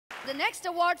the next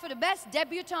award for the Best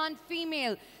Debutante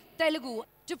Female Telugu.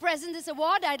 To present this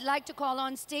award, I'd like to call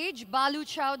on stage Balu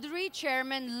Chowdhury,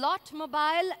 Chairman Lot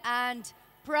Mobile, and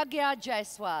Pragya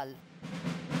Jaiswal.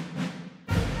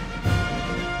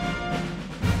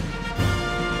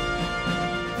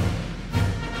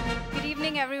 Good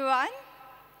evening, everyone.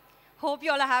 Hope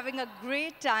you all are having a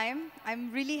great time.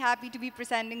 I'm really happy to be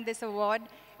presenting this award.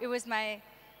 It was the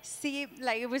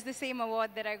same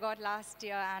award that I got last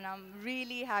year, and I'm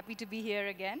really happy to be here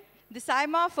again. The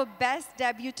SIIMA for Best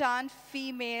Debutante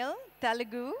Female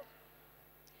Telugu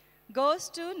goes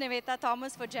to Nivetha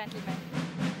Thomas for Gentlemen.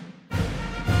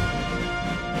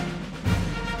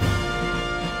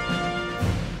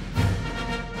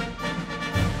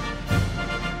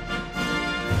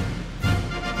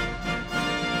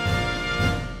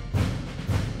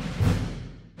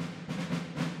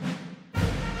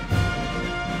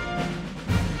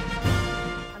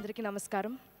 Andariki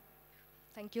namaskaram.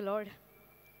 Thank you, Lord.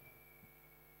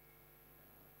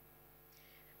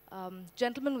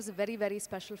 Gentleman was a very, very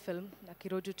special film. Naku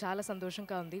ee roju chaala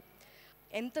sandoshanga undi.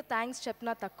 Enta thanks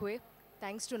chepna takkuve.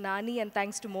 Thanks to Nani and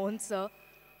thanks to Mohan sir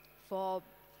for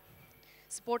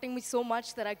supporting me so much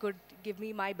that I could give me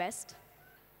my best.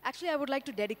 Actually, I would like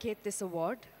to dedicate this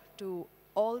award to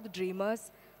all the dreamers.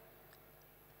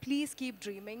 Please keep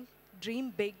dreaming. Dream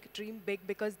big,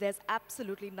 because there's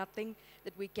absolutely nothing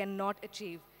that we cannot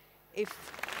achieve. If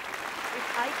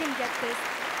I can get this,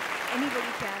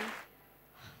 anybody can.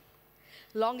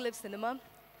 Long live cinema.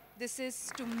 This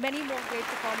is to many more great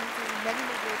performances, many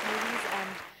more great movies, and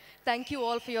thank you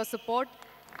all for your support.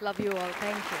 Love you all.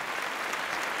 Thank you.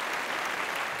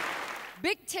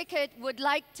 Big Ticket would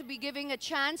like to be giving a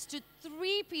chance to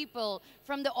 3 people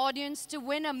from the audience to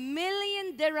win $1 million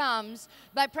dirhams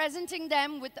by presenting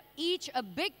them with each a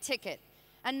big ticket.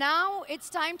 And now it's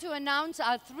time to announce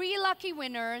our 3 lucky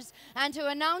winners, and to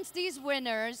announce these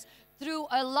winners through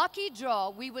a lucky draw,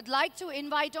 we would like to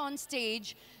invite on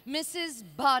stage Mrs.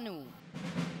 Banu.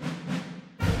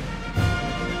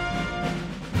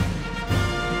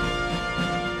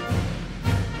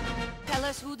 Tell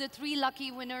us who the 3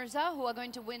 lucky winners are who are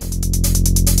going to win.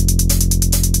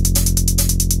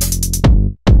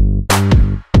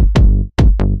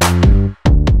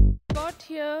 Got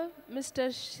here Mr.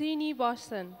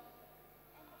 Srinivasan.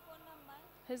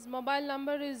 His mobile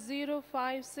number is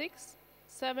 056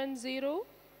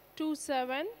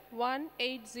 7027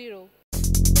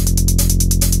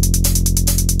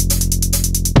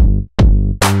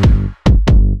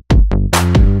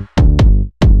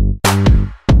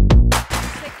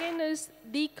 Second is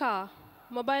Dika.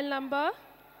 Mobile number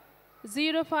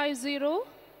 050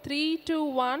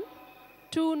 321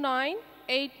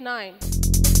 2989.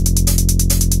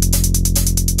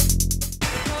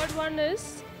 Third one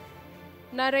is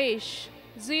Naresh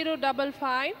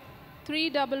 055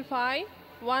 355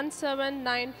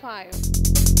 1795.